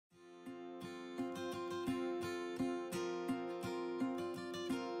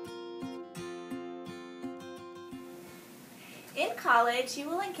In college, you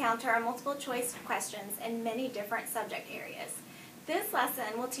will encounter multiple choice questions in many different subject areas. This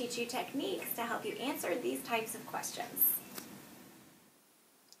lesson will teach you techniques to help you answer these types of questions.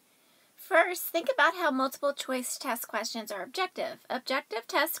 First, think about how multiple choice test questions are objective. Objective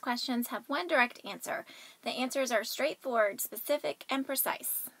test questions have one direct answer. The answers are straightforward, specific, and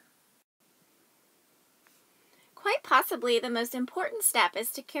precise. Quite possibly, the most important step is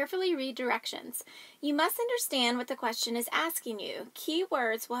to carefully read directions. You must understand what the question is asking you. Key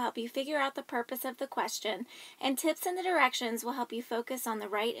words will help you figure out the purpose of the question, and tips in the directions will help you focus on the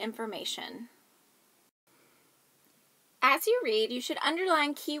right information. As you read, you should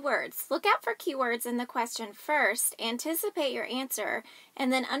underline key words. Look out for keywords in the question first, anticipate your answer,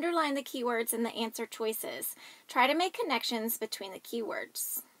 and then underline the keywords in the answer choices. Try to make connections between the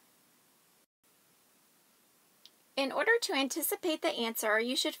keywords. In order to anticipate the answer,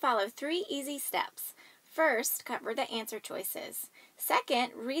 you should follow 3 easy steps. First, cover the answer choices.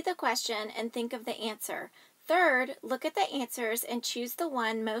 Second, read the question and think of the answer. Third, look at the answers and choose the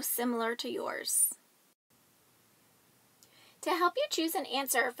one most similar to yours. To help you choose an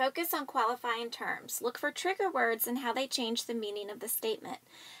answer, focus on qualifying terms. Look for trigger words and how they change the meaning of the statement.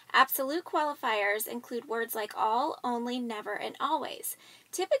 Absolute qualifiers include words like all, only, never, and always.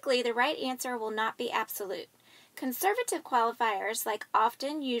 Typically, the right answer will not be absolute. Conservative qualifiers like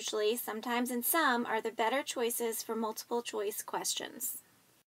often, usually, sometimes, and some are the better choices for multiple choice questions.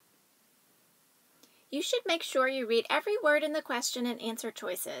 You should make sure you read every word in the question and answer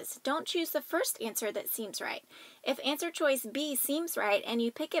choices. Don't choose the first answer that seems right. If answer choice B seems right and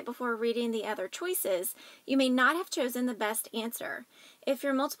you pick it before reading the other choices, you may not have chosen the best answer. If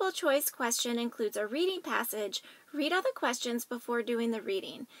your multiple choice question includes a reading passage, read all the questions before doing the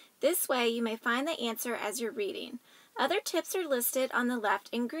reading. This way you may find the answer as you're reading. Other tips are listed on the left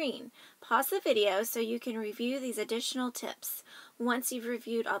in green. Pause the video so you can review these additional tips. Once you've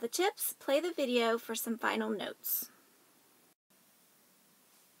reviewed all the tips, play the video for some final notes.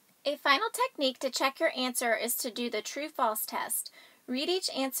 A final technique to check your answer is to do the true-false test. Read each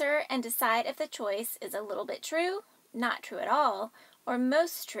answer and decide if the choice is a little bit true, not true at all, or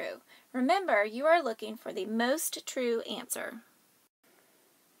most true. Remember, you are looking for the most true answer.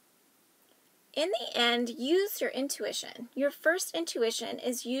 In the end, use your intuition. Your first intuition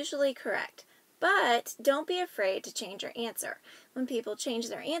is usually correct, but don't be afraid to change your answer. When people change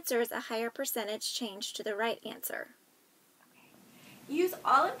their answers, a higher percentage change to the right answer. Use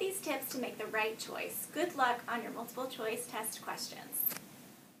all of these tips to make the right choice. Good luck on your multiple choice test questions.